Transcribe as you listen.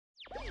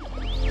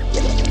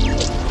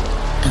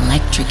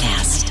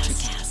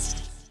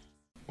Electrocast.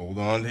 Hold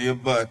on to your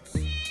butts.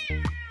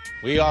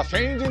 We are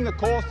changing the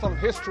course of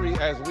history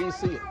as we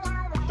see it.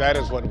 That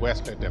is what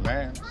Wesley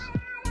demands.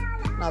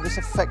 Now this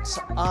affects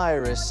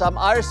Iris.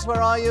 Iris,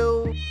 where are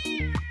you?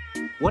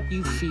 What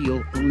you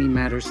feel only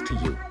matters to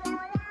you.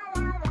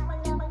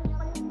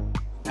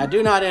 I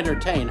do not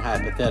entertain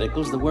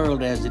hypotheticals. The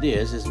world as it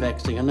is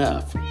vexing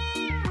enough.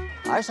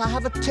 Iris, I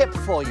have a tip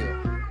for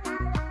you.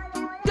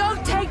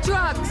 Don't take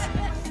drugs!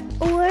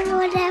 Or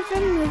Whatever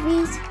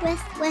Movies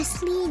with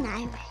Wesley and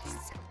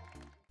Iris.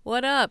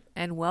 What up,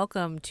 and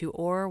welcome to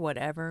Or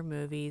Whatever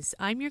Movies.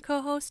 I'm your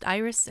co-host,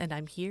 Iris, and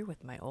I'm here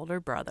with my older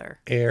brother,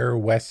 Air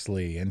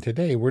Wesley, and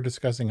today we're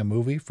discussing a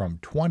movie from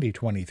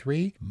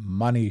 2023,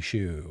 Money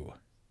Shoe.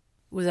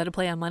 Was that a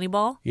play on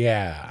Moneyball?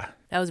 Yeah.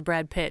 That was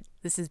Brad Pitt.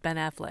 This is Ben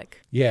Affleck.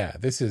 Yeah,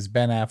 this is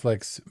Ben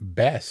Affleck's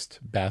best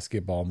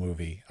basketball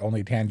movie,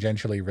 only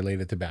tangentially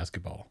related to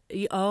basketball.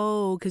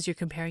 Oh, because you're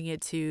comparing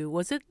it to,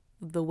 was it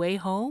The Way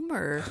Home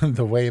or?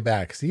 The Way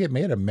Back. See, it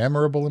made a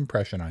memorable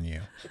impression on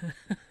you.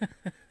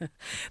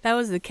 That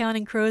was the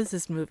Counting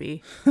Crows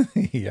movie.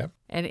 Yep.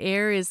 And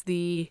Air is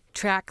the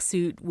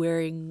tracksuit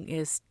wearing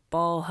his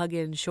ball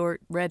hugging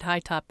short red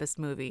high top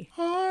movie.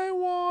 I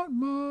want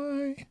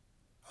my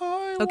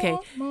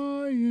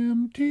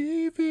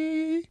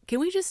MTV. Can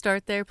we just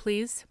start there,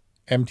 please?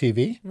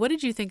 MTV? What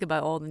did you think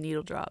about all the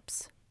needle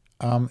drops?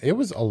 It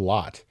was a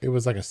lot. It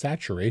was like a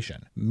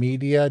saturation.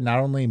 Media, not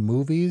only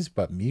movies,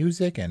 but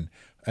music and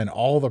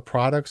all the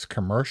products,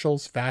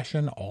 commercials,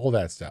 fashion, all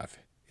that stuff.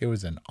 It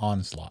was an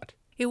onslaught.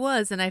 It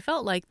was, and I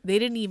felt like they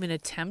didn't even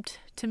attempt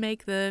to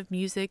make the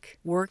music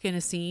work in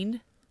a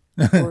scene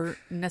or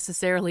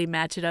necessarily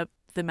match it up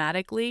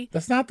thematically.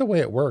 That's not the way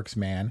it works,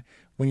 man.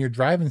 When you're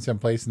driving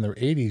someplace in the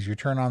 80s, you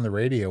turn on the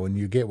radio and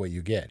you get what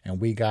you get. And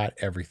we got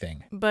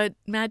everything. But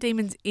Matt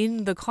Damon's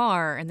in the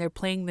car and they're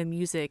playing the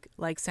music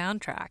like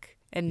soundtrack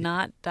and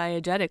not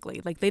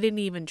diegetically. Like they didn't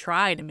even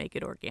try to make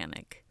it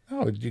organic.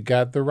 Oh, you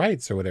got the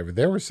rights or whatever.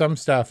 There was some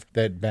stuff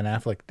that Ben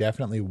Affleck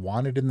definitely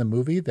wanted in the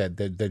movie that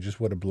just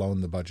would have blown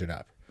the budget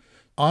up.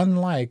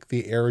 Unlike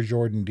the Air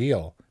Jordan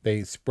deal,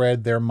 they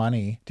spread their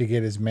money to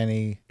get as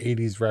many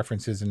 80s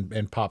references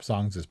and pop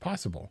songs as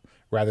possible,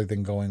 rather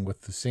than going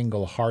with the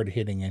single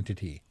hard-hitting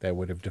entity that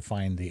would have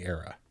defined the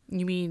era.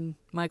 You mean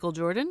Michael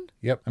Jordan?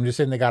 Yep. I'm just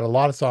saying they got a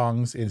lot of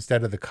songs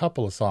instead of the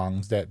couple of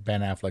songs that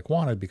Ben Affleck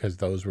wanted because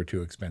those were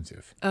too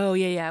expensive. Oh,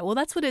 yeah. Well,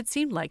 that's what it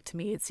seemed like to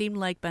me. It seemed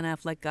like Ben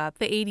Affleck got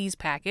the 80s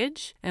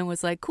package and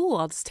was like, cool,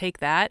 I'll just take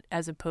that,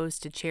 as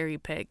opposed to cherry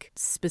pick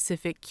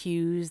specific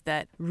cues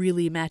that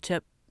really match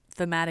up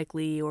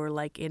thematically or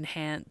like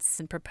enhance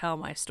and propel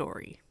my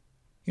story.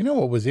 You know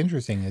what was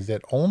interesting is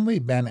that only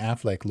Ben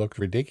Affleck looked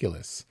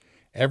ridiculous.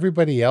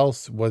 Everybody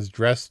else was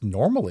dressed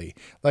normally.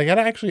 Like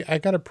I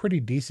got a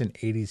pretty decent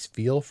 80s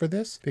feel for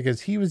this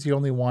because he was the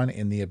only one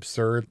in the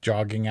absurd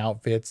jogging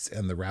outfits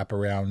and the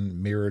wraparound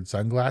mirrored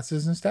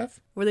sunglasses and stuff.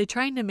 Were they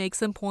trying to make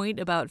some point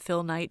about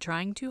Phil Knight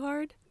trying too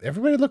hard?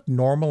 Everybody looked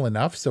normal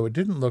enough, so it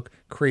didn't look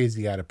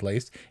crazy out of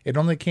place. It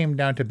only came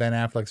down to Ben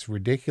Affleck's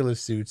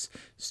ridiculous suits,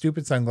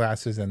 stupid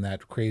sunglasses, and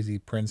that crazy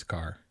Prince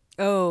car.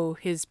 Oh,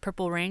 his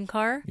Purple Rain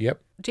car?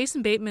 Yep.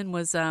 Jason Bateman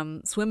was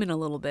swimming a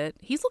little bit.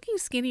 He's looking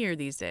skinnier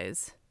these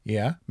days.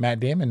 Yeah, Matt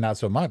Damon not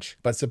so much,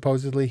 but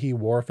supposedly he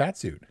wore a fat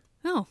suit.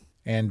 Oh.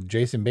 And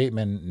Jason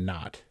Bateman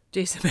not.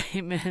 Jason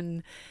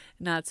Bateman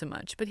not so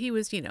much, but he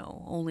was,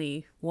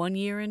 only 1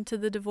 year into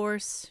the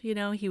divorce. He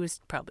was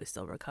probably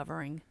still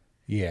recovering.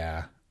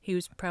 Yeah. He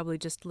was probably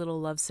just a little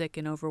lovesick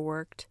and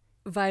overworked.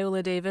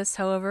 Viola Davis,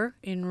 however,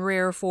 in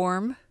rare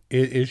form.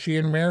 Is she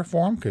in rare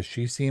form? Because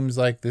she seems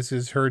like this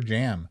is her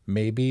jam.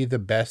 Maybe the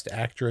best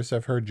actress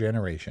of her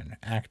generation.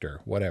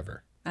 Actor,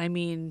 whatever. I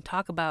mean,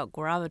 talk about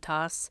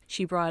gravitas.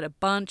 She brought a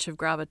bunch of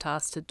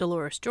gravitas to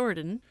Dolores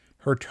Jordan.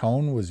 Her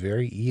tone was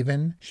very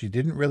even. She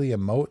didn't really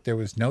emote. There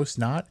was no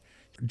snot.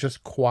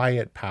 Just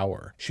quiet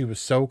power. She was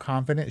so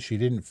confident she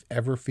didn't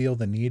ever feel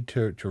the need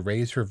to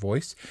raise her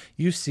voice.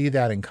 You see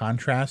that in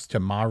contrast to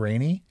Ma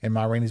Rainey and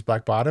Ma Rainey's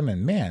Black Bottom,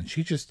 and man,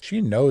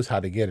 she knows how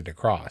to get it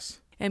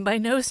across. And by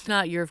no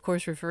snot, you're of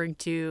course referring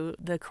to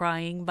the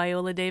crying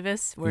Viola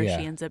Davis, where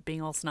she ends up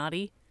being all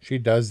snotty. She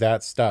does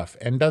that stuff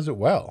and does it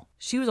well.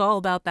 She was all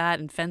about that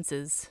and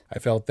Fences. I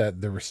felt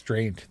that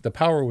the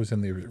power was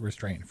in the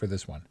restraint for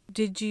this one.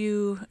 Did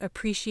you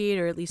appreciate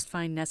or at least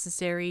find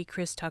necessary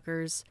Chris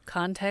Tucker's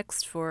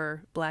context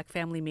for Black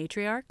family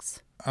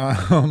matriarchs?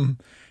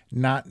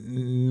 Not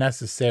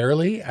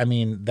necessarily. I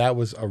mean, that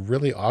was a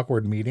really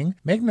awkward meeting.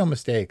 Make no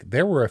mistake,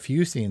 there were a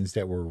few scenes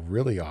that were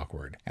really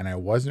awkward, and I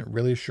wasn't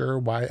really sure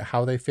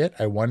how they fit.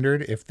 I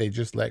wondered if they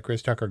just let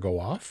Chris Tucker go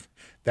off.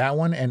 That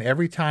one, and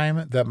every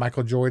time that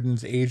Michael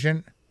Jordan's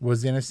agent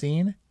was in a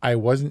scene, I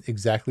wasn't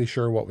exactly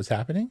sure what was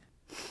happening.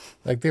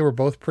 Like, they were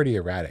both pretty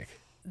erratic.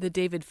 The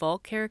David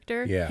Falk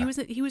character, yeah.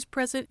 He was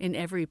present in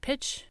every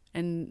pitch,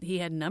 and he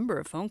had a number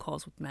of phone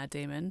calls with Matt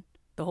Damon.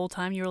 The whole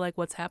time you were like,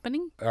 what's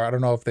happening? I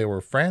don't know if they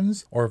were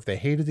friends or if they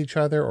hated each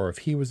other or if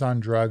he was on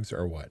drugs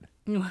or what.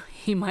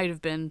 He might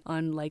have been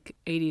on like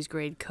 80s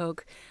grade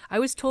coke. I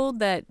was told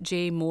that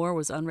Jay Moore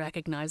was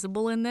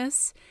unrecognizable in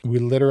this. We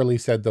literally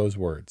said those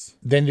words.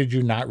 Then did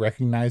you not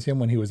recognize him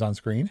when he was on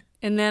screen?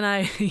 And then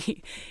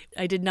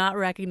I did not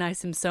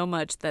recognize him so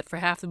much that for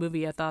half the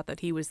movie I thought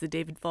that he was the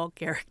David Falk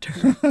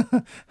character.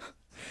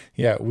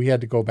 Yeah, we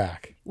had to go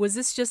back. Was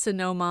this just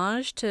an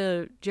homage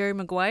to Jerry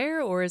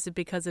Maguire, or is it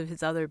because of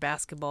his other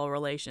basketball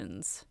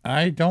relations?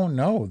 I don't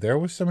know. There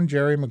was some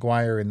Jerry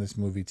Maguire in this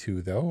movie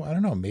too, though. I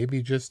don't know. Maybe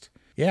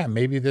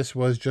this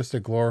was just a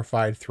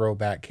glorified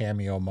throwback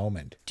cameo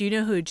moment. Do you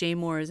know who Jay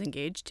Moore is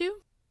engaged to?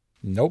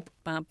 Nope.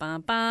 Bum,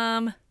 bum,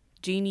 bum.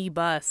 Jeannie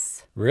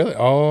Buss. Really?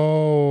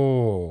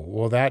 Oh,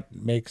 well, that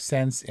makes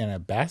sense in a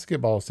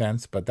basketball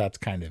sense, but that's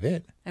kind of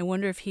it. I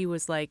wonder if he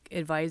was like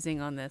advising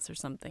on this or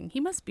something.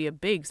 He must be a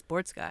big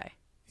sports guy.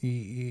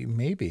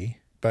 Maybe,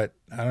 but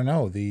I don't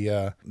know.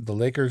 The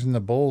Lakers and the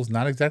Bulls,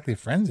 not exactly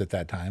friends at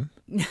that time.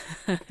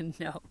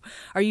 No.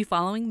 Are you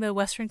following the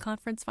Western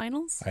Conference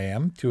Finals? I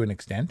am, to an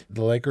extent.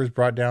 The Lakers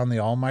brought down the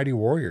almighty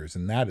Warriors,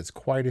 and that is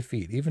quite a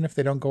feat. Even if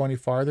they don't go any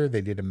farther,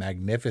 they did a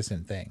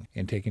magnificent thing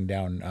in taking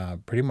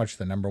down pretty much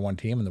the number one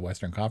team in the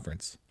Western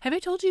Conference. Have I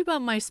told you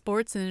about my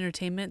sports and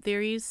entertainment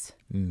theories?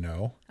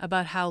 No.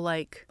 About how,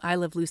 like, I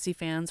Love Lucy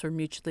fans were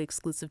mutually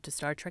exclusive to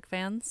Star Trek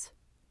fans?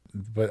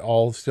 But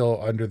all still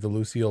under the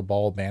Lucille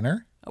Ball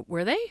banner?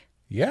 Were they?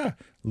 Yeah,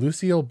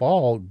 Lucille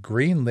Ball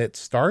greenlit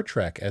Star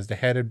Trek as the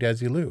head of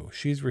Desilu.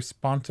 She's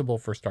responsible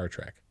for Star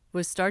Trek.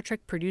 Was Star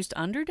Trek produced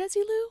under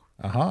Desilu?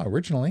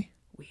 Originally.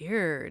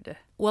 Weird.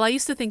 Well, I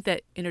used to think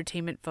that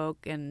entertainment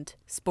folk and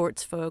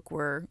sports folk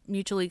were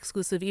mutually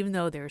exclusive, even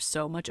though there's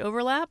so much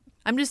overlap.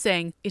 I'm just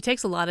saying it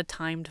takes a lot of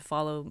time to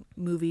follow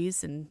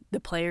movies and the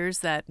players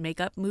that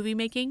make up movie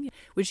making,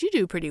 which you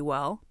do pretty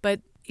well.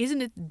 But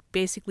isn't it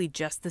basically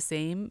just the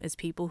same as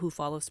people who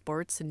follow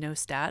sports and know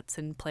stats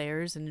and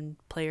players and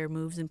player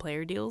moves and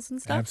player deals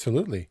and stuff?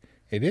 Absolutely.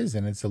 It is,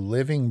 and it's a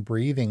living,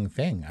 breathing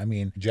thing. I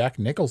mean, Jack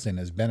Nicholson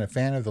has been a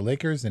fan of the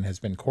Lakers and has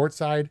been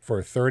courtside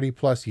for 30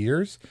 plus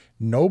years.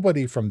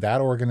 Nobody from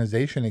that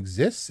organization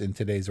exists in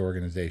today's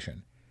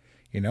organization.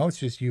 You know, it's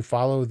just you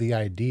follow the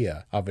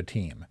idea of a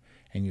team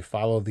and you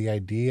follow the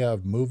idea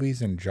of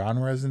movies and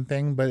genres and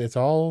things, but it's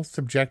all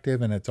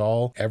subjective and it's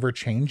all ever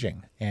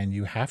changing and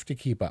you have to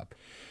keep up.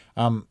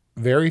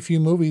 Very few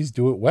movies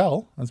do it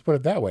well. Let's put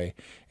it that way.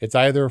 It's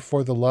either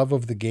for the love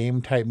of the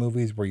game type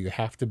movies where you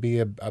have to be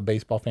a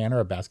baseball fan or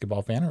a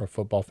basketball fan or a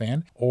football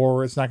fan,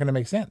 or it's not going to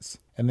make sense.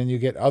 And then you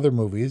get other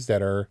movies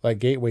that are like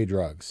gateway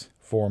drugs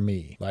for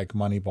me, like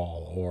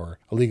Moneyball or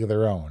A League of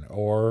Their Own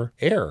or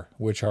Air,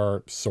 which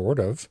are sort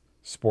of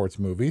sports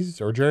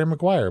movies, or Jerry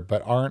Maguire,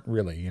 but aren't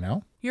really, you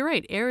know? You're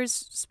right. Air is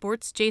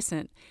sports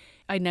adjacent.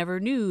 I never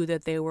knew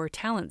that they were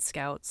talent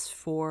scouts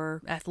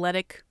for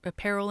athletic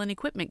apparel and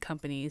equipment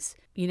companies.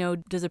 You know,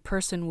 does a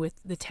person with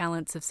the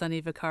talents of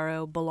Sonny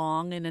Vaccaro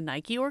belong in a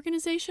Nike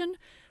organization?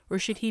 Or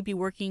should he be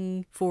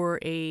working for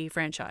a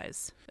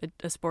franchise,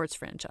 a sports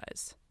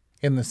franchise?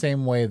 In the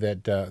same way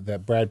that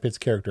that Brad Pitt's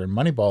character in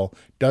Moneyball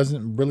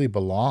doesn't really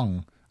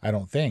belong, I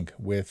don't think,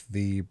 with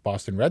the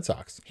Boston Red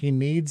Sox. He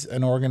needs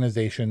an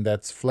organization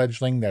that's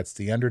fledgling, that's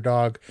the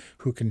underdog,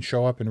 who can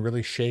show up and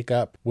really shake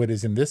up what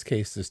is, in this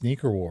case, the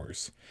sneaker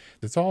wars.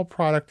 It's all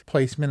product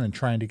placement and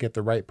trying to get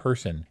the right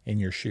person in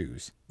your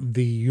shoes.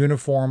 The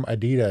uniform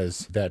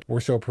Adidas that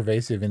were so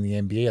pervasive in the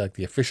NBA, like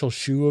the official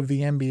shoe of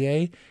the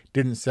NBA,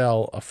 didn't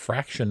sell a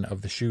fraction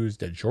of the shoes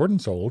that Jordan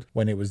sold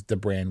when the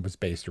brand was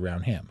based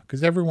around him.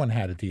 Because everyone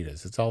had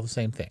Adidas. It's all the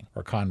same thing.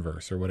 Or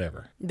Converse or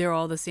whatever. They're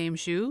all the same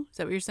shoe? Is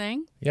that what you're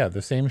saying? Yeah,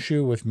 the same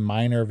shoe with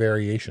minor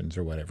variations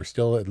or whatever.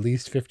 Still at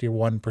least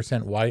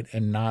 51% white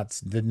and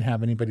didn't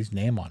have anybody's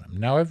name on them.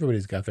 Now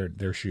everybody's got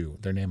their shoe,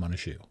 their name on a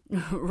shoe.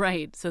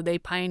 Right. So they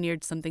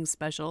pioneered something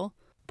special.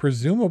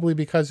 Presumably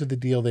because of the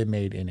deal they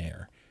made in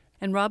Air.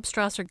 And Rob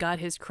Strasser got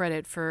his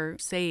credit for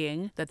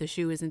saying that the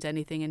shoe isn't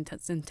anything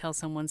until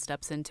someone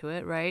steps into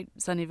it, right?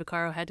 Sonny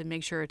Vaccaro had to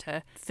make sure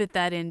to fit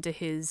that into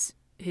his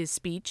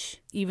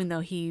speech, even though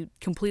he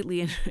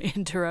completely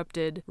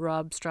interrupted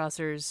Rob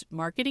Strasser's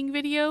marketing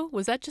video.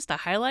 Was that just a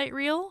highlight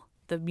reel?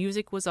 The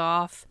music was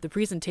off. The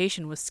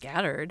presentation was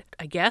scattered.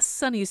 I guess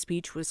Sonny's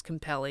speech was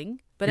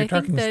compelling. But You're I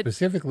think talking that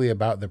specifically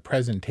about the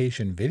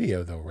presentation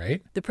video, though,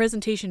 right? The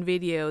presentation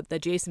video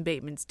that Jason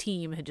Bateman's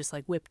team had just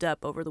whipped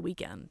up over the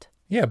weekend.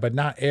 Yeah, but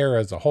not Air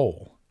as a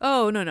whole.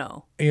 Oh,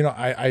 no. You know,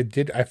 I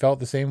felt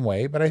the same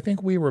way, but I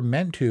think we were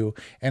meant to.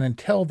 And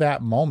until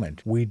that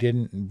moment, we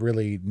didn't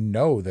really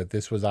know that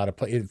this was out of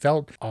place. It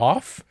felt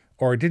off,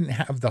 or it didn't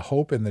have the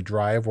hope and the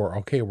drive where,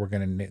 okay, we're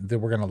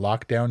gonna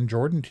lock down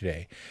Jordan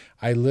today.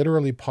 I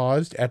literally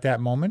paused at that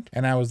moment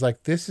and I was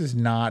like, this is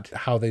not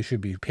how they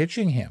should be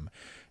pitching him.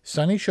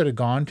 Sonny should have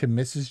gone to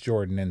Mrs.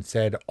 Jordan and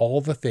said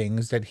all the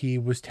things that he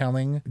was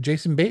telling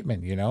Jason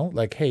Bateman,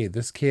 like, hey,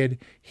 this kid,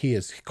 he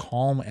is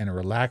calm and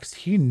relaxed.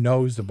 He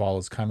knows the ball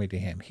is coming to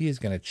him. He is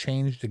going to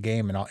change the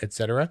game and all,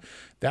 etc.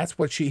 That's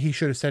what he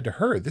should have said to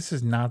her. This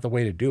is not the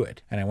way to do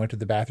it. And I went to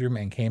the bathroom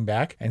and came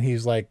back, and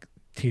he's like,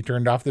 he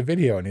turned off the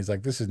video and he's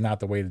like, this is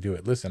not the way to do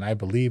it. Listen, I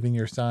believe in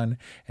your son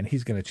and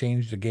he's going to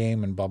change the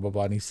game and blah, blah,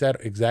 blah. And he said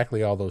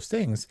exactly all those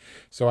things.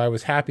 So I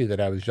was happy that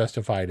I was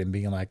justified in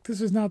being like,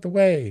 this is not the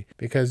way,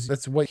 because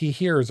that's what he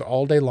hears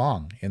all day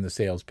long in the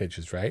sales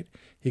pitches, right?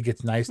 He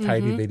gets nice,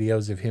 tidy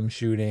videos of him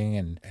shooting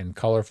and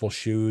colorful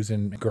shoes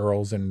and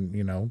girls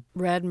and,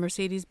 Red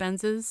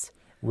Mercedes-Benzes.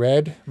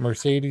 Red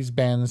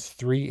Mercedes-Benz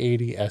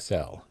 380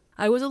 SL.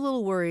 I was a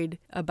little worried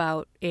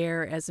about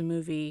Air as a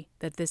movie,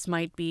 that this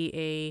might be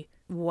a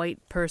white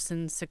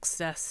person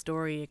success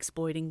story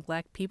exploiting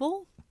black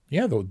people.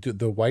 Yeah,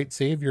 the white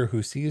savior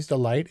who sees the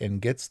light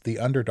and gets the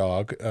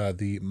underdog,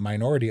 the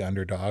minority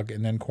underdog,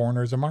 and then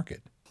corners a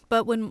market.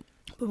 But when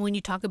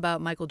you talk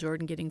about Michael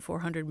Jordan getting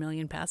 $400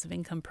 million passive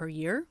income per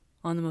year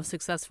on the most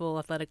successful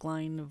athletic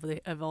line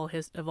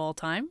of all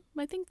time,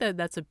 I think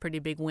that's a pretty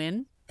big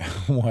win.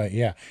 Well,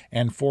 yeah,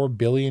 and $4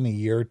 billion a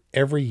year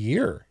every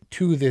year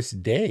to this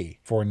day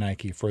for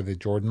Nike for the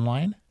Jordan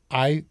line.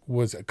 I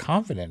was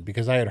confident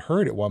because I had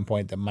heard at one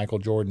point that Michael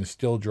Jordan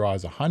still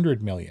draws $100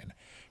 million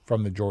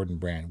from the Jordan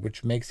brand,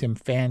 which makes him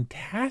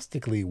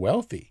fantastically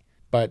wealthy.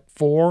 But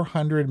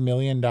 $400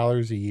 million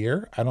a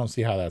year, I don't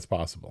see how that's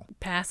possible.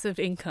 Passive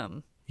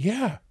income.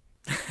 Yeah.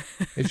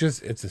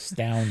 It's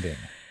astounding.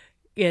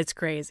 It's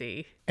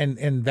crazy.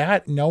 And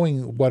that,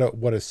 knowing what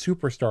a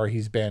superstar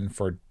he's been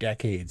for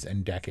decades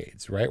and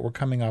decades, right? We're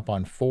coming up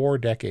on 4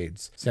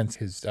 decades since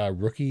his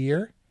rookie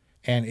year.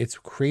 And it's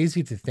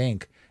crazy to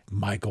think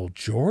Michael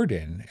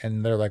Jordan,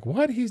 and they're like,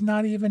 what? He's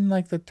not even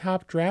like the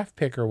top draft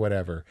pick or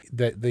whatever.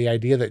 The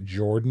idea that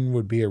Jordan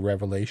would be a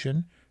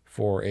revelation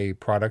for a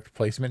product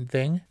placement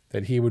thing,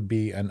 that he would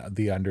be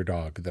the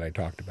underdog that I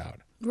talked about.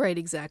 Right,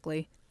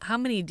 exactly. How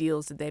many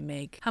deals did they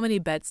make? How many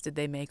bets did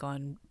they make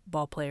on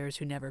ball players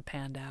who never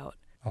panned out?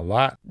 A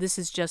lot. This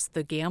is just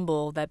the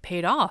gamble that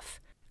paid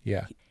off.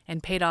 Yeah.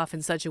 And paid off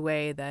in such a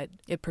way that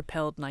it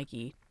propelled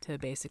Nike to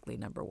basically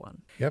number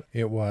one. Yep.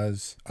 It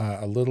was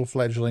a little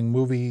fledgling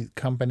movie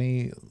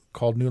company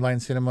called New Line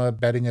Cinema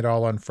betting it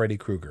all on Freddy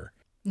Krueger.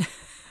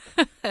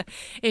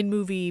 In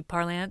movie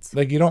parlance?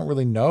 Like, you don't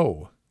really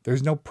know.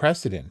 There's no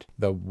precedent.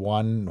 The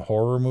one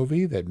horror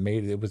movie that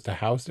made it was the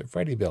house that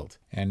Freddy built.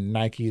 And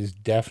Nike is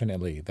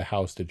definitely the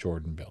house that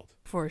Jordan built.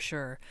 For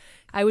sure.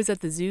 I was at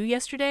the zoo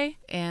yesterday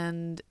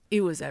and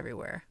it was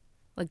everywhere.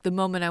 Like, the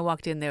moment I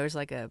walked in, there was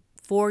like a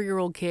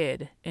 4-year-old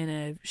kid in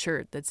a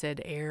shirt that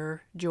said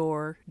Air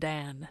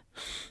Jordan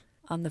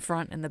on the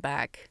front and the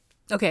back.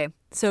 Okay,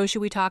 so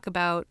should we talk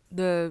about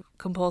the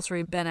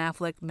compulsory Ben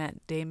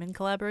Affleck-Matt Damon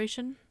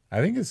collaboration?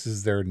 I think this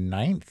is their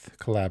 9th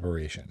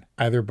collaboration,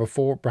 either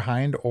before,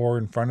 behind, or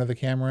in front of the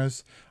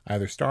cameras,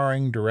 either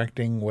starring,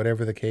 directing,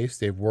 whatever the case.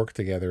 They've worked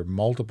together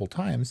multiple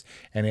times,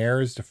 and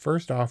Air is the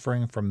first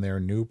offering from their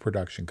new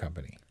production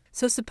company.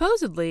 So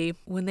supposedly,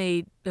 when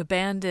they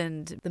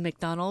abandoned the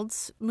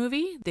McDonald's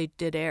movie, they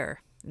did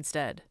Air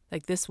instead.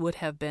 Like, this would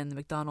have been the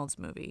McDonald's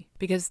movie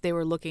because they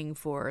were looking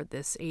for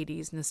this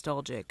 80s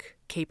nostalgic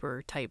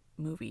caper type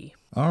movie.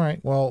 All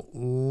right, well,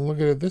 look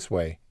at it this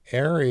way.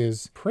 Air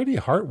is pretty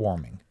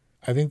heartwarming.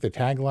 I think the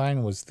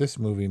tagline was, this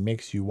movie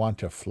makes you want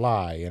to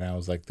fly. And I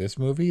was like, this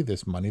movie,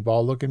 this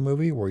Moneyball looking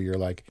movie where you're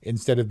like,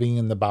 instead of being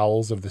in the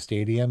bowels of the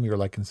stadium, you're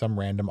like in some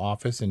random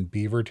office in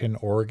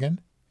Beaverton, Oregon.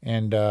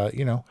 And,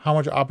 how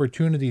much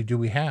opportunity do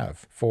we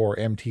have for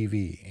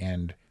MTV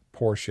and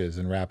Porsches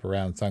and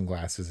wraparound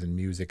sunglasses and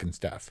music and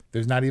stuff?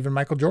 There's not even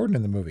Michael Jordan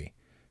in the movie.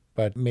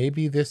 But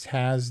maybe this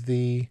has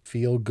the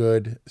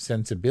feel-good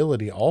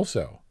sensibility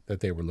also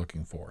that they were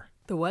looking for.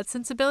 The what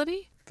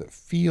sensibility? The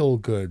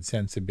feel-good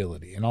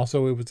sensibility. And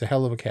also, it was a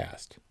hell of a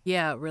cast.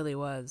 Yeah, it really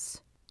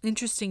was.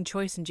 Interesting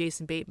choice in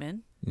Jason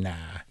Bateman.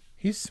 Nah,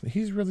 he's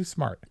really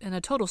smart. And a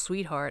total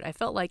sweetheart. I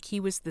felt like he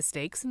was the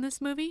stakes in this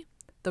movie.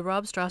 The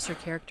Rob Strasser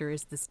character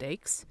is the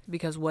stakes,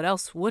 because what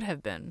else would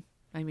have been?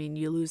 I mean,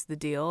 you lose the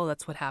deal.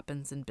 That's what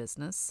happens in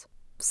business.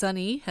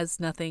 Sonny has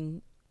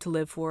nothing to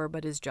live for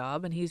but his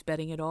job, and he's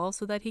betting it all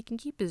so that he can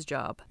keep his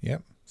job.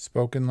 Yep.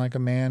 Spoken like a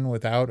man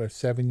without a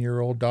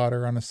 7-year-old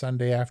daughter on a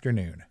Sunday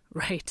afternoon.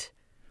 Right.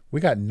 We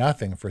got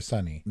nothing for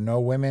Sonny. No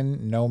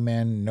women, no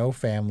men, no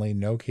family,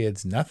 no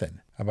kids,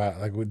 nothing.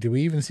 Do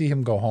we even see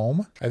him go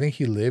home? I think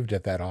he lived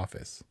at that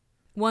office.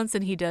 Once,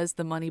 and he does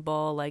the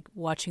Moneyball, like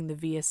watching the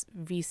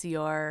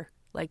VCR,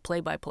 like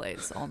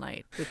play-by-plays all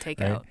night with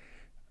takeout. Right.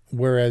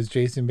 Whereas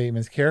Jason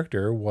Bateman's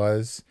character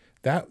was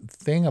that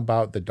thing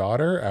about the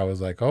daughter. I was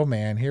like, oh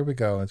man, here we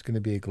go. It's going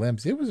to be a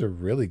glimpse. It was a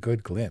really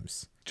good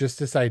glimpse. Just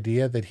this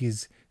idea that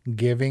he's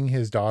giving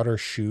his daughter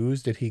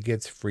shoes that he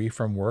gets free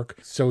from work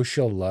so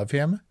she'll love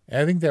him.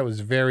 I think that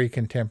was very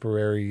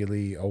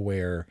contemporarily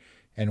aware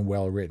and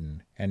well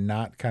written, and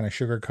not kind of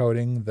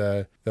sugarcoating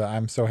the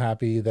I'm so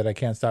happy that I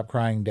can't stop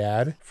crying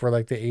dad for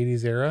like the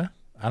 80s era.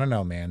 I don't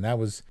know, man.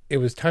 It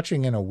was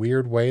touching in a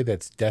weird way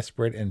that's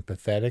desperate and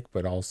pathetic,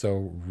 but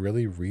also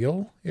really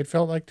real, it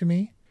felt like to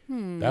me.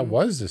 That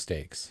was the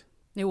stakes.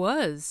 It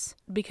was,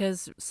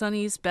 because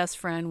Sonny's best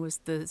friend was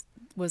the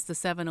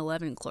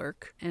 7-Eleven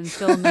clerk, and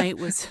Phil Knight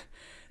was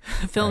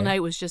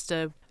Knight was just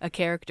a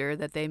character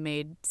that they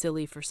made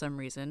silly for some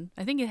reason.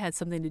 I think it had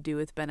something to do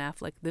with Ben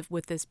Affleck,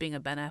 with this being a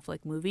Ben Affleck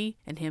movie,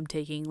 and him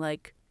taking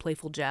like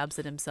playful jabs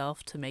at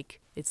himself to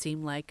make it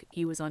seem like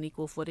he was on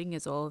equal footing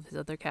as all of his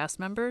other cast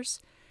members.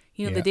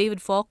 You know, the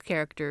David Falk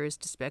character is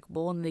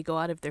despicable, and they go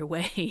out of their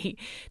way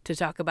to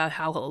talk about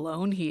how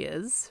alone he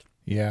is.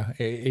 Yeah,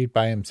 ate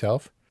by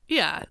himself.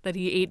 Yeah, that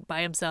he ate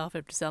by himself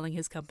after selling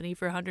his company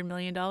for $100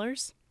 million.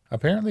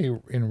 Apparently,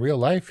 in real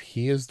life,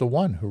 he is the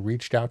one who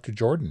reached out to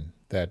Jordan,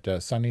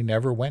 that Sonny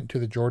never went to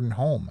the Jordan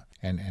home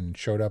and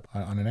showed up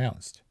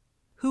unannounced.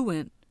 Who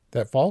went?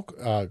 That Falk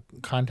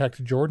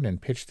contacted Jordan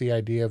and pitched the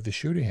idea of the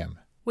shoe to him.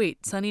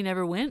 Wait, Sonny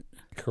never went?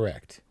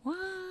 Correct. What?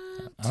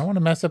 I don't want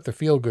to mess up the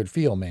feel-good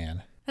feel,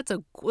 man.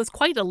 Was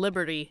quite a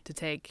liberty to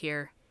take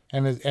here.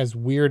 And as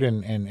weird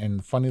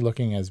and funny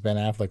looking as Ben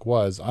Affleck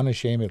was,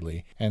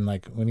 unashamedly, and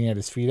like when he had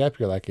his feet up,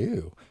 you're like,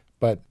 ew.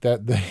 But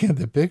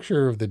the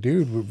picture of the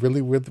dude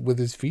really with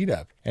his feet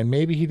up, and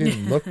maybe he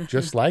didn't look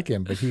just like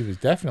him, but he was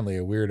definitely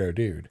a weirdo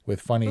dude with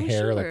funny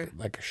hair, sure.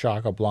 like a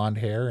shock of blonde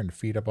hair and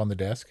feet up on the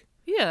desk.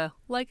 Yeah,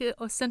 like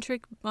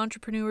eccentric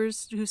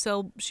entrepreneurs who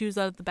sell shoes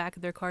out of the back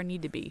of their car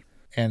need to be.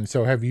 And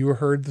so have you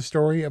heard the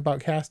story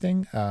about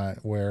casting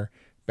where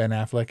Ben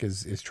Affleck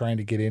is trying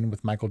to get in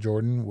with Michael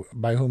Jordan,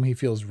 by whom he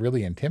feels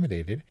really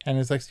intimidated, and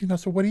is like,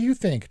 so what do you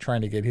think?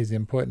 Trying to get his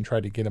input and try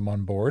to get him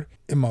on board,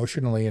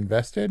 emotionally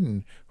invested,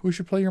 and who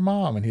should play your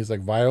mom? And he's like,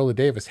 Viola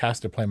Davis has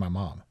to play my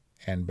mom.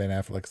 And Ben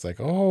Affleck's like,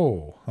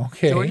 oh,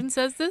 okay. Jordan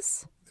says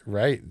this?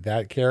 Right,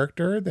 that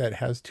character that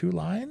has 2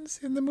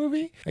 lines in the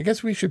movie. I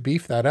guess we should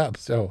beef that up.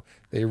 So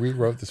they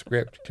rewrote the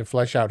script to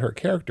flesh out her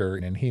character,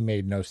 and he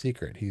made no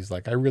secret. He's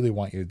like, I really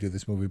want you to do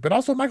this movie, but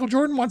also Michael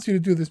Jordan wants you to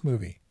do this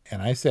movie.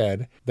 And I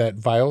said that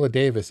Viola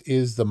Davis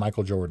is the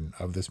Michael Jordan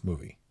of this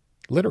movie.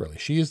 Literally,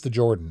 she is the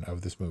Jordan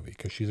of this movie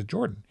because she's a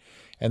Jordan.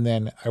 And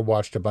then I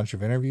watched a bunch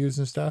of interviews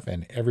and stuff,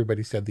 and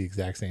everybody said the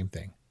exact same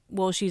thing.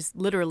 Well, she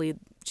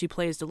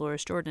plays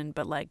Dolores Jordan,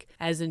 but like,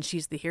 as in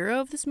she's the hero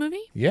of this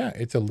movie? Yeah,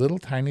 it's a little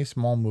tiny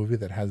small movie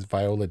that has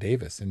Viola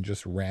Davis and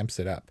just ramps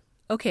it up.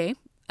 Okay,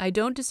 I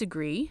don't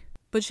disagree,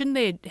 but shouldn't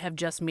they have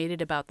just made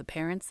it about the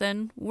parents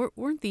then?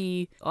 Weren't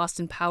the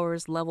Austin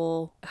Powers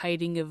level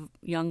hiding of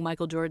young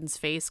Michael Jordan's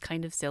face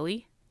kind of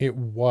silly? It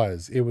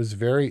was. It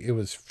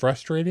was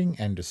frustrating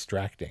and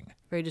distracting.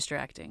 Very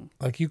distracting.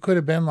 Like you could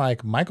have been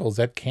like, Michael's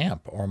at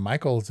camp or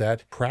Michael's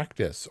at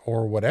practice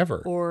or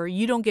whatever. Or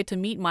you don't get to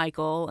meet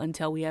Michael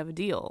until we have a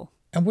deal.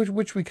 And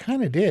which we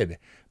kind of did.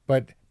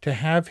 But to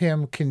have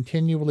him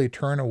continually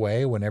turn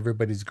away when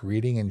everybody's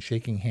greeting and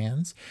shaking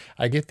hands,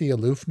 I get the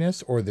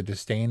aloofness or the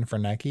disdain for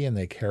Nike, and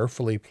they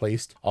carefully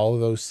placed all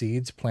of those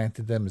seeds,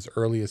 planted them as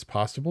early as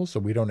possible, so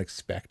we don't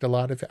expect a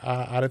lot of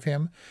out of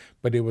him.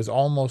 But it was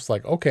almost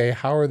like, okay,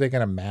 how are they going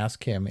to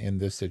mask him in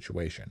this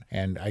situation?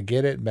 And I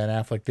get it. Ben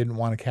Affleck didn't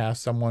want to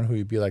cast someone who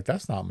would be like,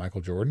 that's not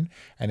Michael Jordan,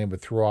 and it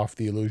would throw off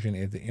the illusion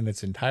in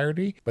its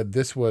entirety. But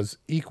this was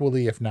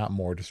equally, if not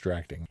more,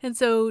 distracting. And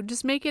so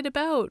just make it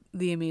about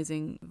the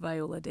amazing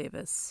Viola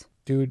Davis.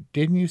 Dude,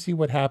 didn't you see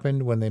what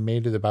happened when they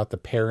made it about the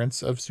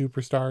parents of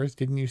superstars?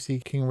 Didn't you see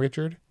King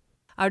Richard?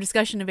 Our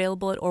discussion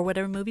available at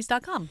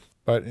orwhatevermovies.com.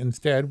 But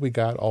instead, we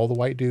got all the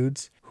white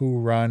dudes who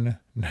run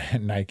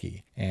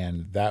Nike.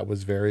 And that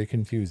was very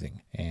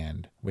confusing.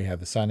 And we had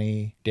the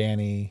Sonny,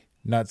 Danny,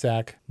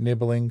 Nutsack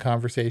nibbling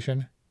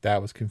conversation.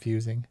 That was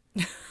confusing.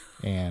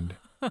 And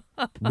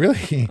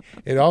really,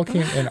 it all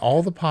came, and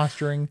all the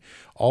posturing,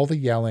 all the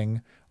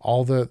yelling,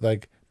 all the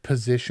like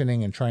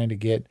positioning and trying to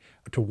get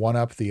to one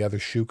up the other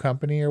shoe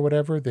company or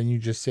whatever. Then you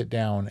just sit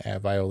down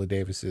at Viola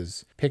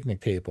Davis's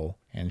picnic table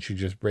and she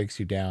just breaks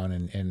you down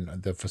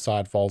and the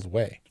facade falls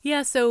away.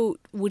 Yeah, so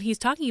when he's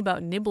talking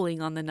about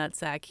nibbling on the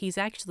nutsack, he's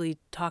actually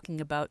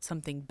talking about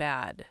something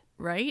bad,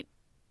 right?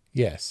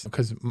 Yes,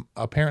 because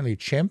apparently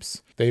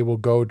chimps, they will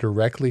go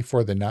directly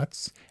for the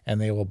nuts and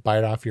they will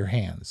bite off your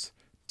hands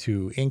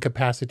to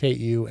incapacitate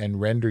you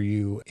and render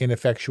you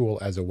ineffectual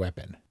as a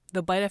weapon.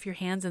 They'll bite off your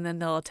hands and then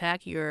they'll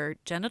attack your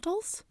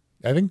genitals?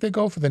 I think they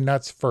go for the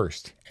nuts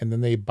first and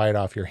then they bite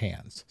off your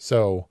hands.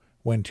 So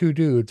when 2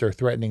 dudes are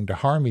threatening to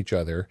harm each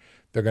other,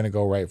 they're going to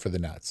go right for the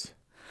nuts.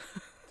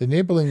 The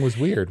nibbling was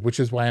weird,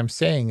 which is why I'm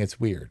saying it's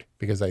weird,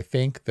 because I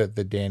think that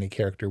the Danny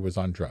character was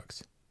on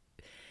drugs.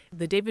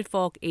 The David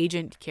Falk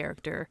agent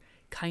character,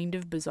 kind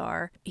of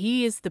bizarre.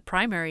 He is the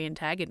primary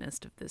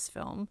antagonist of this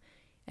film,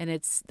 and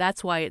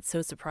that's why it's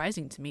so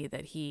surprising to me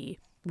that he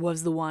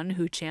was the one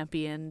who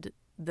championed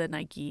the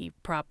Nike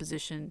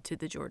proposition to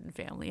the Jordan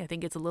family. I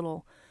think it's a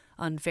little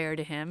unfair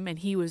to him, and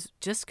he was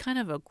just kind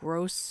of a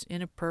gross,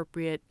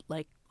 inappropriate,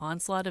 like,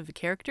 onslaught of a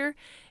character.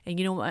 And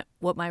you know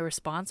what my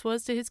response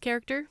was to his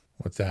character?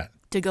 What's that?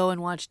 To go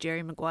and watch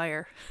Jerry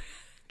Maguire.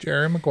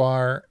 Jerry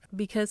Maguire.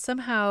 Because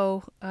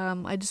somehow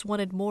I just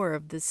wanted more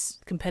of this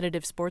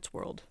competitive sports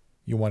world.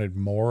 You wanted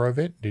more of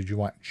it? Did you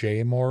want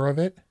Jay more of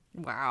it?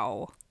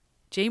 Wow.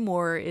 Jay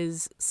Moore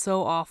is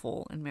so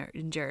awful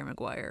in Jerry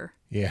Maguire.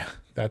 Yeah,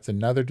 that's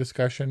another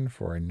discussion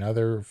for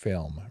another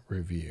film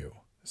review.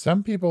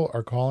 Some people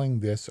are calling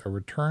this a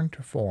return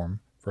to form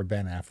for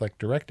Ben Affleck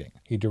directing.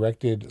 He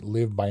directed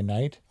Live by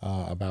Night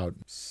about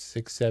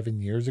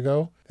 6-7 years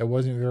ago. That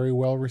wasn't very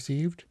well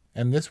received.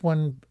 And this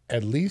one,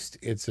 at least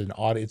it's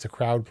a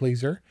crowd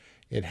pleaser.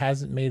 It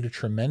hasn't made a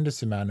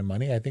tremendous amount of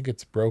money. I think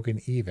it's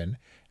broken even,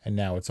 and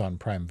now it's on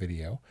Prime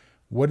Video.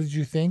 What did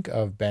you think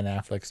of Ben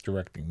Affleck's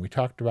directing? We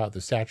talked about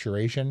the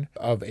saturation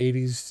of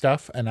 80s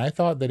stuff, and I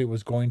thought that it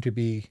was going to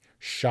be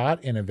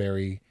shot in a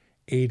very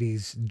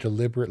 80s,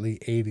 deliberately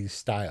 80s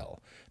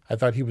style. I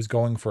thought he was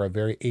going for a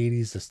very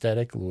 80s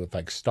aesthetic with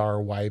like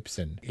star wipes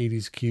and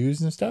 80s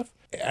cues and stuff.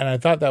 And I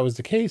thought that was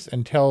the case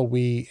until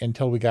we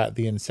got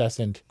the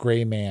incessant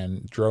gray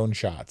man drone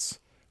shots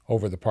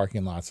over the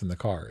parking lots and the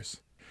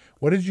cars.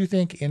 What did you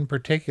think in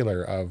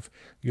particular of,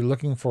 you're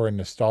looking for a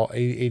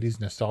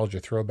 80s nostalgia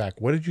throwback,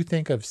 what did you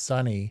think of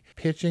Sonny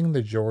pitching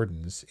the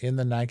Jordans in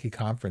the Nike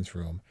conference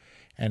room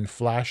and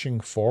flashing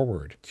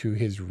forward to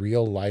his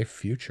real life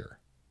future?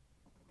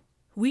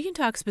 We can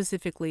talk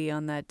specifically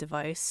on that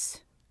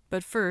device,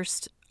 but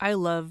first, I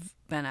love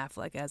Ben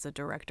Affleck as a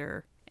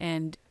director,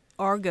 and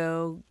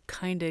Argo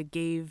kind of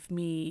gave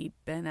me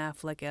Ben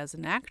Affleck as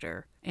an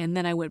actor. And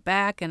then I went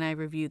back and I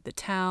reviewed The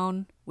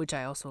Town, which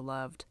I also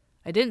loved.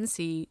 I didn't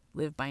see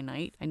Live by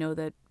Night. I know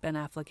that Ben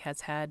Affleck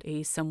has had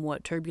a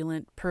somewhat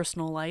turbulent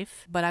personal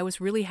life, but I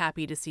was really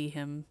happy to see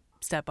him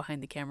step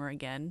behind the camera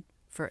again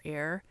for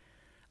Air.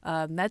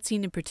 That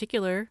scene in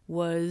particular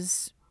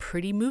was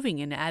pretty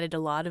moving and added a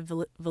lot of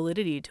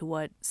validity to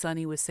what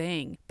Sonny was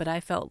saying. But I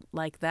felt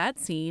like that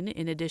scene,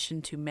 in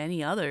addition to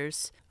many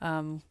others,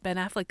 Ben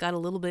Affleck got a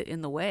little bit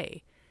in the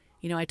way.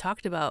 You know, I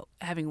talked about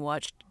having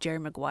watched Jerry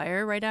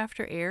Maguire right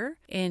after Air,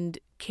 and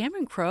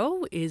Cameron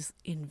Crowe is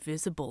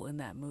invisible in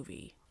that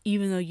movie,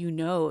 even though you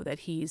know that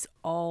he's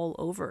all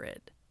over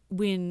it.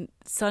 When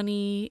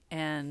Sonny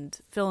and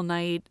Phil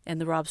Knight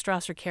and the Rob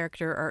Strasser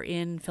character are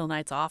in Phil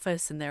Knight's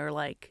office and they're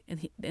like,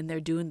 and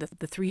they're doing the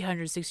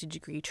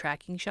 360-degree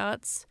tracking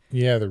shots.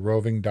 Yeah, the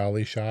roving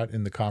dolly shot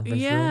in the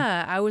conference room.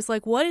 Yeah, I was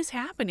like, what is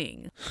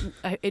happening?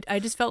 I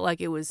just felt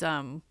like it was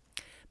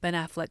Ben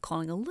Affleck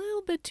calling a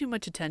little bit too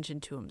much attention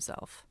to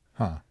himself.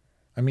 Huh.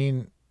 I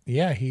mean,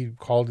 yeah, he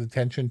called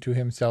attention to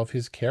himself,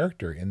 his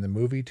character in the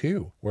movie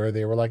too, where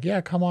they were like,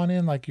 yeah, come on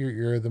in, like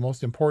you're the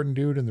most important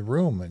dude in the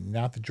room and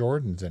not the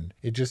Jordans. And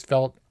it just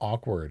felt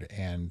awkward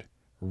and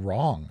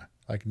wrong,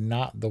 like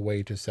not the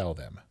way to sell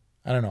them.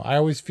 I don't know. I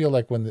always feel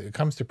like when it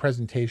comes to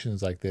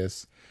presentations like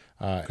this,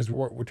 because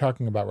what we're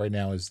talking about right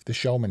now is the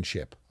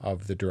showmanship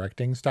of the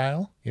directing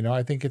style. You know,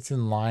 I think it's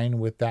in line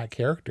with that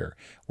character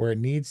where it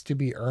needs to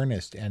be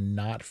earnest and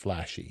not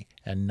flashy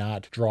and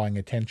not drawing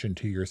attention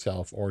to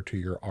yourself or to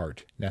your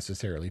art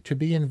necessarily, to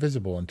be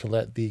invisible and to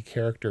let the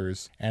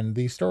characters and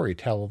the story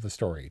tell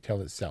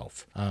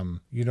itself.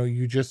 You know,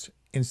 you just,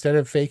 instead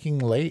of faking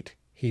late,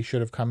 he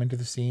should have come into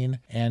the scene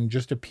and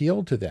just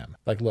appealed to them.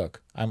 Like,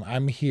 look,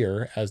 I'm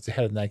here as the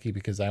head of Nike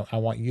because I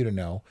want you to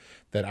know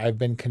that I've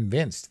been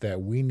convinced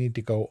that we need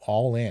to go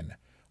all in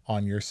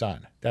on your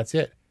son. That's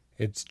it.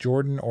 It's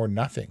Jordan or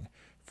nothing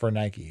for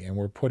Nike. And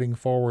we're putting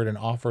forward an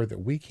offer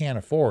that we can't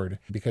afford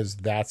because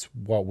that's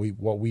what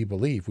we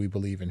believe. We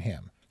believe in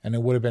him. And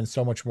it would have been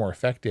so much more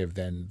effective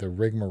than the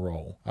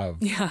rigmarole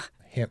of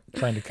him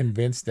trying to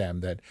convince them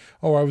that,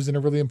 oh, I was in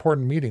a really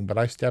important meeting, but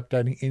I stepped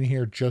in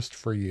here just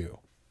for you.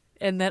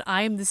 And that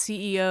I'm the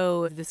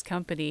CEO of this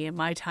company and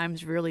my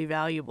time's really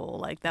valuable.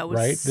 Like, that was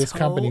right. This so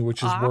company,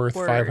 which is awkward.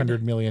 worth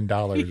 $500 million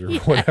or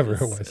whatever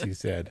it was, he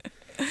said.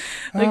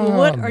 Like,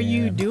 what are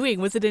you doing?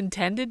 Was it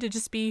intended to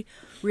just be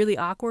really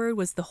awkward?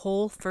 Was the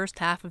whole first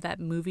half of that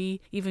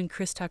movie, even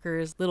Chris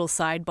Tucker's little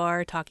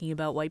sidebar talking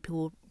about white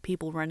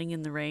people running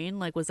in the rain,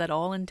 like, was that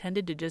all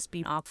intended to just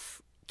be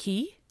off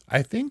key?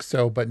 I think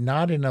so, but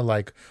not in a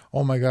like,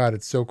 oh my God,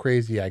 it's so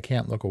crazy, I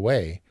can't look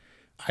away.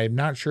 I'm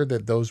not sure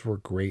that those were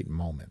great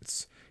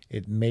moments.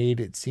 It made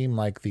it seem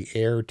like the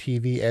Air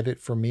TV edit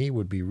for me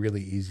would be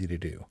really easy to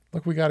do.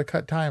 Look, we got to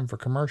cut time for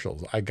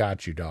commercials. I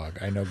got you, dog.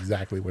 I know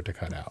exactly what to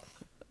cut out.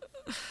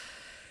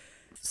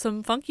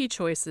 Some funky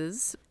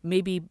choices.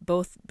 Maybe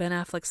both Ben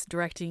Affleck's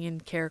directing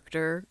and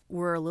character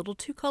were a little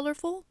too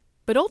colorful.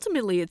 But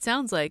ultimately, it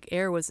sounds like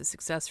Air was a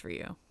success for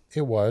you.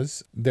 It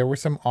was. There were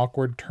some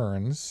awkward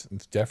turns.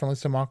 Definitely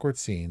some awkward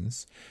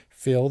scenes.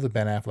 Phil, the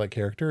Ben Affleck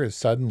character, is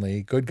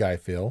suddenly good guy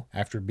Phil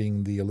after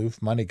being the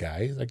aloof money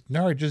guy. He's like,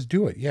 no, just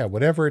do it. Yeah,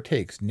 whatever it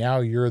takes. Now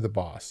you're the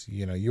boss.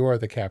 You know, you are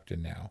the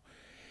captain now.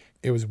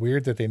 It was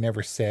weird that they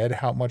never said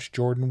how much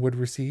Jordan would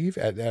receive.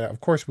 Of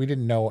course, we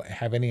didn't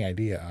have any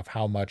idea of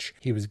how much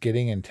he was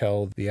getting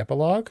until the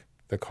epilogue,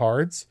 the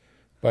cards.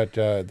 But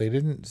they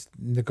didn't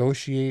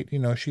negotiate. You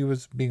know, she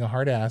was being a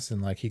hard ass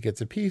and like, he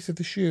gets a piece of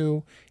the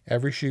shoe,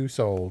 every shoe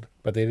sold.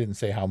 But they didn't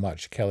say how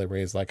much. Kelly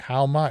Ray's like,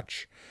 how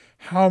much?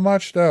 How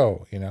much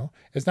though? You know,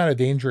 it's not a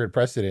danger at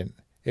precedent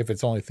if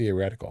it's only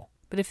theoretical.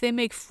 But if they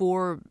make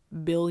 $4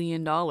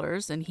 billion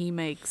and he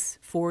makes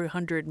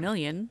 $400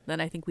 million,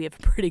 then I think we have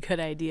a pretty good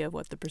idea of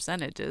what the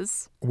percentage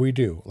is. We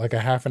do, like a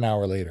half an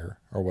hour later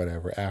or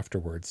whatever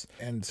afterwards.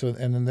 And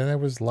then there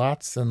was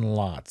lots and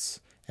lots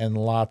and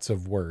lots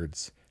of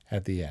words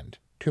at the end.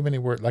 Too many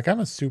words. Like, I'm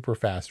a super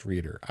fast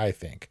reader, I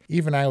think.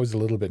 Even I was a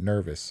little bit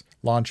nervous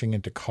launching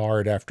into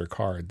card after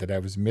card that I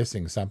was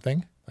missing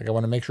something. Like, I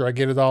want to make sure I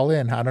get it all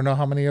in. I don't know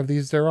how many of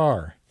these there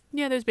are.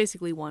 Yeah, there's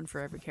basically one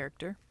for every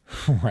character.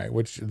 Right,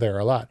 which there are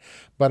a lot.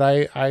 But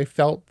I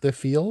felt the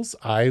feels.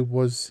 I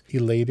was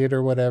elated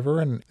or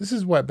whatever. And this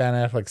is what Ben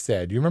Affleck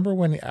said. You remember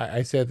when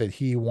I said that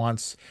he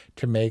wants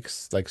to make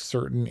like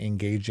certain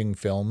engaging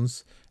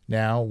films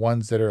now,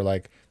 ones that are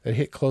like, that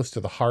hit close to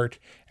the heart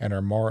and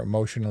are more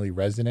emotionally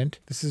resonant?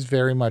 This is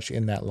very much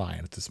in that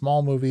line. It's a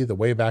small movie. The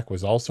Way Back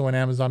was also an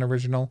Amazon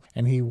original,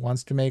 and he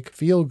wants to make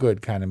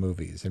feel-good kind of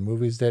movies and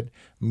movies that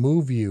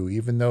move you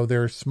even though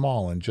they're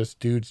small and just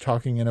dudes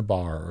talking in a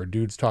bar or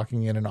dudes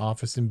talking in an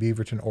office in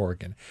Beaverton,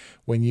 Oregon.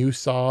 When you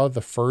saw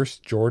the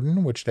first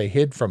Jordan, which they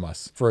hid from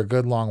us for a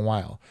good long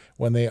while,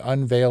 when they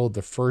unveiled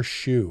the first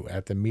shoe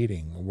at the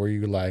meeting, were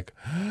you like...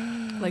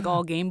 Like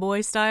all Game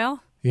Boy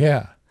style?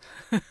 Yeah.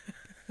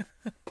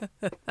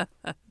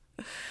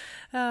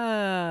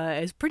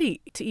 It's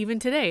pretty, even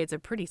today, it's a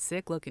pretty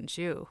sick looking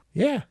shoe.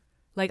 Yeah.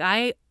 Like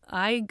I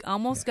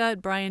almost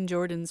got Brian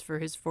Jordan's for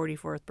his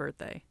 44th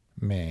birthday.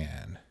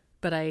 Man.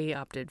 But I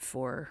opted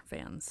for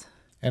Vans.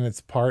 And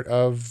it's part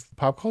of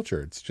pop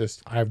culture. It's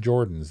just, I have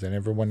Jordans and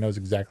everyone knows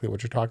exactly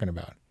what you're talking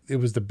about. It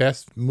was the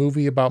best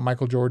movie about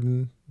Michael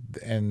Jordan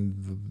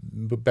and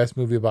the best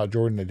movie about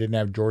Jordan that didn't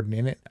have Jordan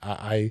in it.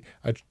 I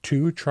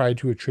too tried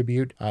to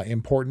attribute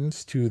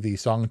importance to the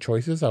song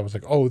choices. I was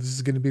like, oh, this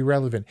is going to be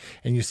relevant.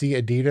 And you see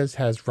Adidas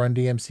has Run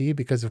DMC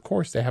because, of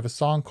course, they have a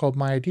song called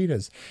My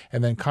Adidas.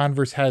 And then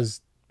Converse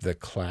has The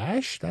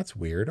Clash? That's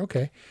weird.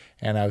 Okay.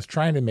 And I was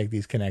trying to make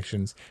these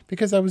connections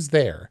because I was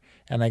there.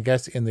 And I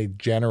guess in the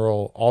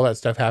general, all that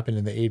stuff happened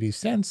in the 80s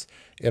sense,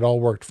 it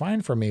all worked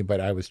fine for me, but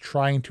I was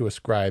trying to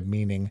ascribe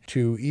meaning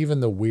to even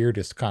the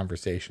weirdest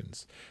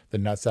conversations. The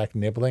nutsack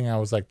nibbling, I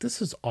was like,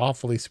 this is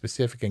awfully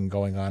specific and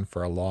going on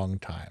for a long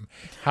time.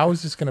 How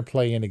is this going to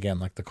play in again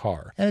like the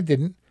car? And it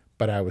didn't.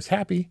 But I was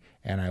happy,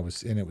 and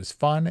it was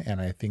fun, and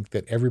I think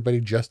that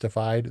everybody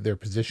justified their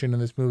position in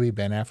this movie,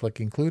 Ben Affleck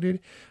included.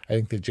 I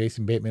think that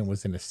Jason Bateman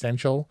was an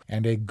essential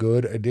and a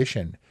good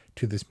addition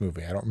to this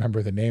movie. I don't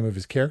remember the name of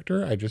his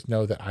character. I just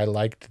know that I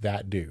liked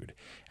that dude,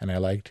 and I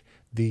liked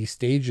the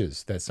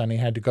stages that Sonny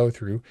had to go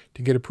through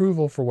to get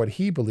approval for what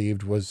he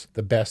believed was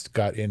the best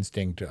gut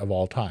instinct of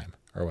all time,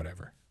 or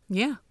whatever.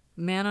 Yeah,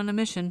 man on a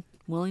mission,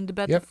 willing to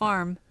bet the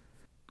farm.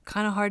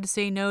 Kind of hard to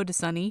say no to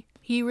Sonny.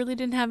 He really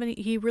didn't have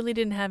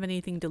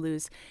anything to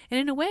lose. And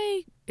in a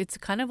way, it's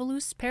kind of a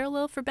loose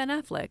parallel for Ben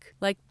Affleck.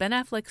 Like, Ben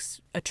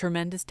Affleck's a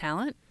tremendous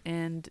talent,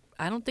 and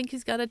I don't think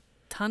he's got a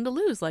ton to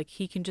lose. Like,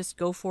 he can just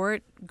go for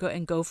it,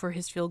 go for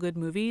his feel-good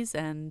movies,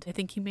 and I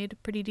think he made a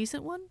pretty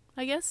decent one,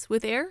 I guess,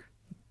 with Air.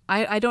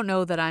 I don't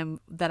know that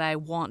I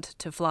want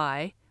to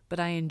fly, but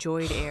I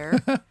enjoyed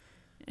Air.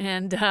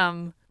 And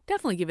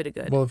definitely give it a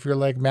good. Well, if you're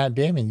like Matt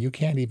Damon, you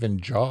can't even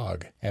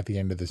jog at the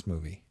end of this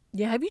movie.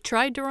 Yeah, have you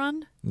tried to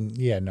run?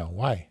 Yeah, no.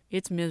 Why?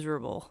 It's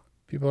miserable.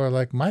 People are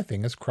like, my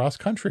thing is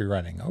cross-country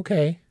running.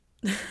 Okay.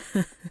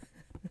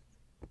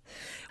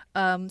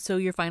 So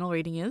your final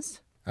rating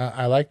is?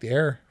 I liked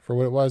Air for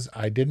what it was.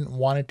 I didn't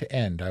want it to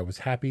end. I was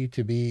happy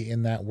to be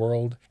in that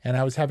world, and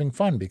I was having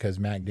fun because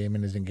Matt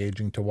Damon is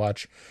engaging to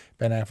watch.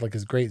 Ben Affleck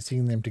is great.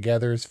 Seeing them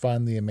together is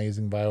fun. The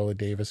amazing Viola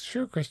Davis.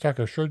 Sure, Chris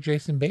Tucker. Sure,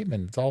 Jason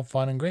Bateman. It's all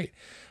fun and great.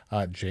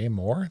 Jay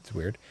Moore, it's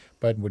weird,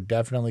 but would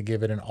definitely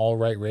give it an all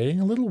right rating.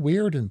 A little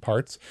weird in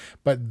parts,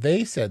 but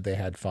they said they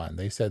had fun.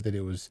 They said that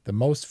it was the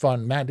most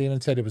fun. Matt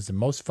Damon said it was the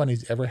most fun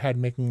he's ever had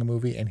making a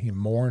movie, and he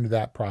mourned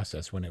that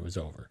process when it was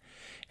over.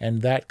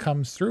 And that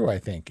comes through, I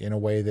think, in a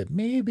way that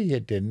maybe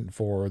it didn't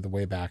for The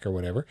Way Back or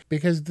whatever,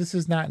 because this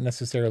is not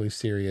necessarily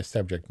serious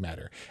subject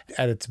matter.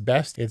 At its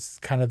best, it's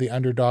kind of the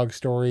underdog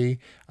story,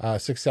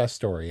 success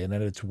story. And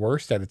at its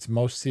worst, at its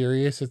most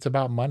serious, it's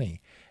about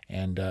money.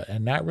 And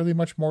not really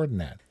much more than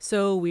that.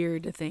 So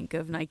weird to think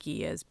of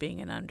Nike as being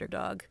an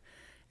underdog.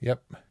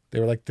 Yep. They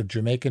were like the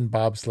Jamaican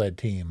bobsled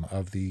team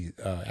of the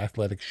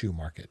athletic shoe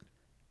market.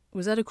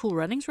 Was that a Cool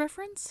Runnings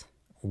reference?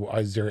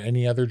 Is there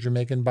any other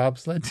Jamaican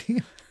bobsled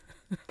team?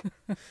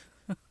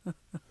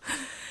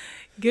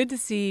 Good to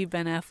see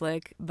Ben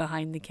Affleck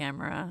behind the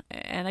camera,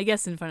 and I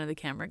guess in front of the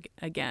camera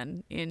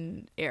again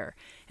in Air.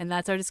 And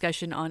that's our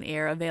discussion on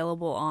Air,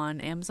 available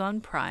on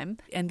Amazon Prime.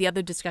 And the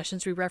other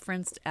discussions we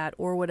referenced at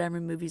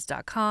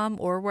orwhatevermovies.com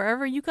or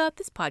wherever you got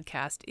this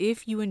podcast.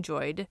 If you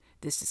enjoyed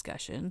this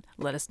discussion,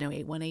 let us know,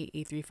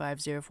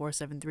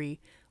 818-835-0473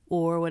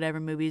 or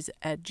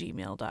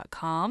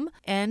whatevermovies@gmail.com,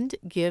 and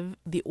give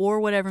the Or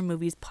Whatever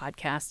Movies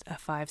podcast a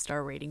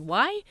 5-star rating.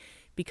 Why?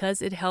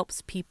 Because it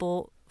helps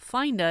people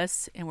find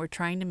us, and we're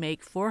trying to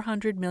make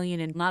 $400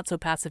 million in not so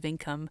passive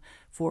income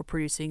for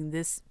producing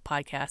this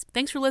podcast.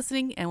 Thanks for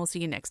listening, and we'll see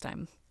you next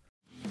time.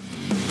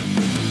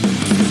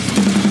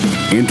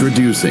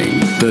 Introducing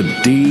the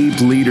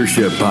Deep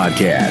Leadership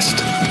Podcast.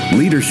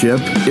 Leadership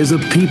is a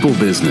people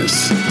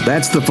business.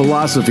 That's the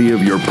philosophy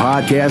of your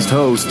podcast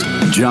host,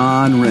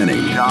 John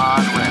Rennie.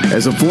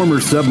 As a former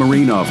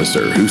submarine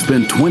officer who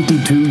spent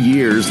 22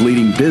 years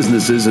leading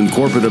businesses in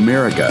corporate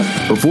America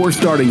before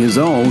starting his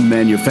own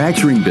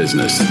manufacturing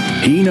business,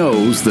 he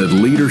knows that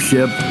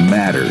leadership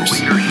matters.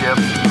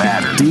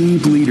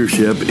 Deep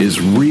Leadership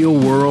is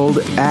real-world,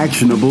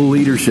 actionable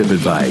leadership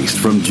advice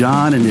from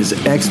John and his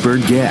expert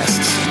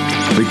guests.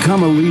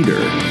 Become a leader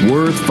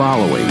worth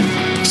following.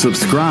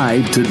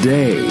 Subscribe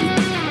today.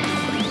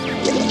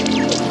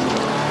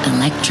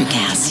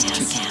 Electricast.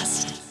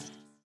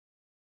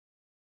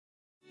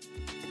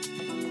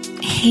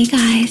 Hey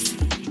guys,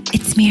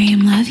 it's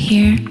Miriam Love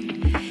here,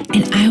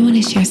 and I want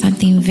to share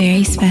something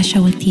very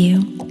special with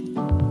you.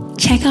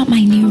 Check out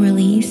my new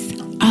release,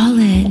 All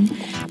In,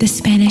 the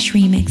Spanish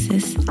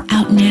remixes,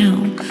 out now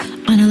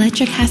on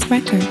Electricast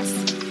Records.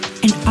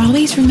 And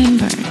always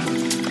remember,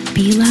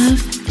 be love,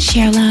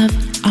 share love,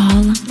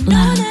 all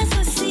love.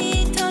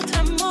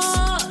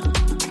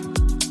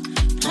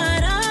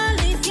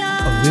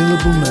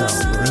 Available now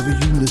wherever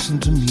you listen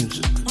to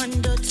music.